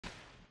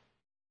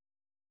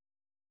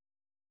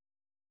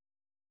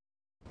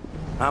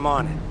I'm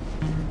on it.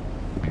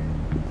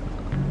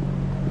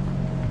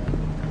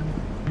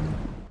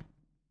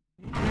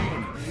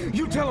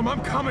 You tell him I'm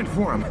coming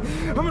for him.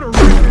 I'm gonna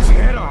rip his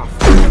head off.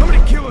 I'm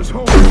gonna kill his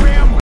whole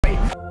family.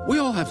 We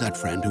all have that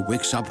friend who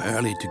wakes up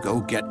early to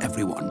go get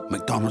everyone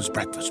McDonald's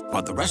breakfast,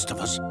 while the rest of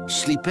us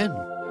sleep in.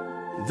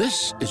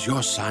 This is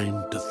your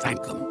sign to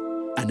thank them.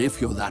 And if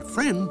you're that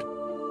friend,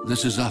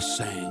 this is us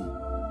saying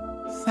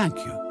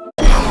thank you.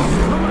 I'm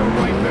gonna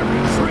wipe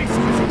every trace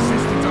of his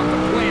existence off the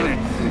planet.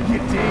 You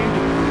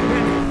dig?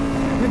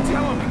 And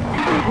tell him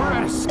we're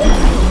at a school.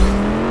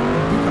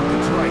 Pick up the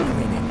dry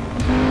cleaning.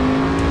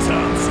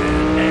 Thompson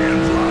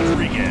and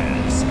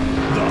Rodriguez,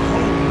 the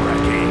home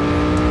wrecking,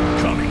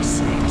 coming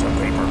soon to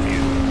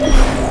pay-per-view.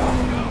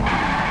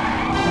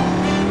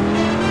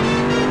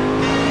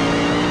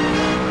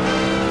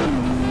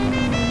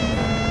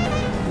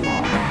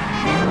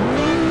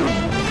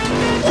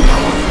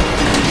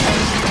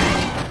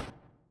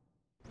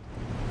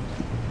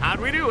 How'd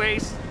we do,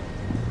 Ace?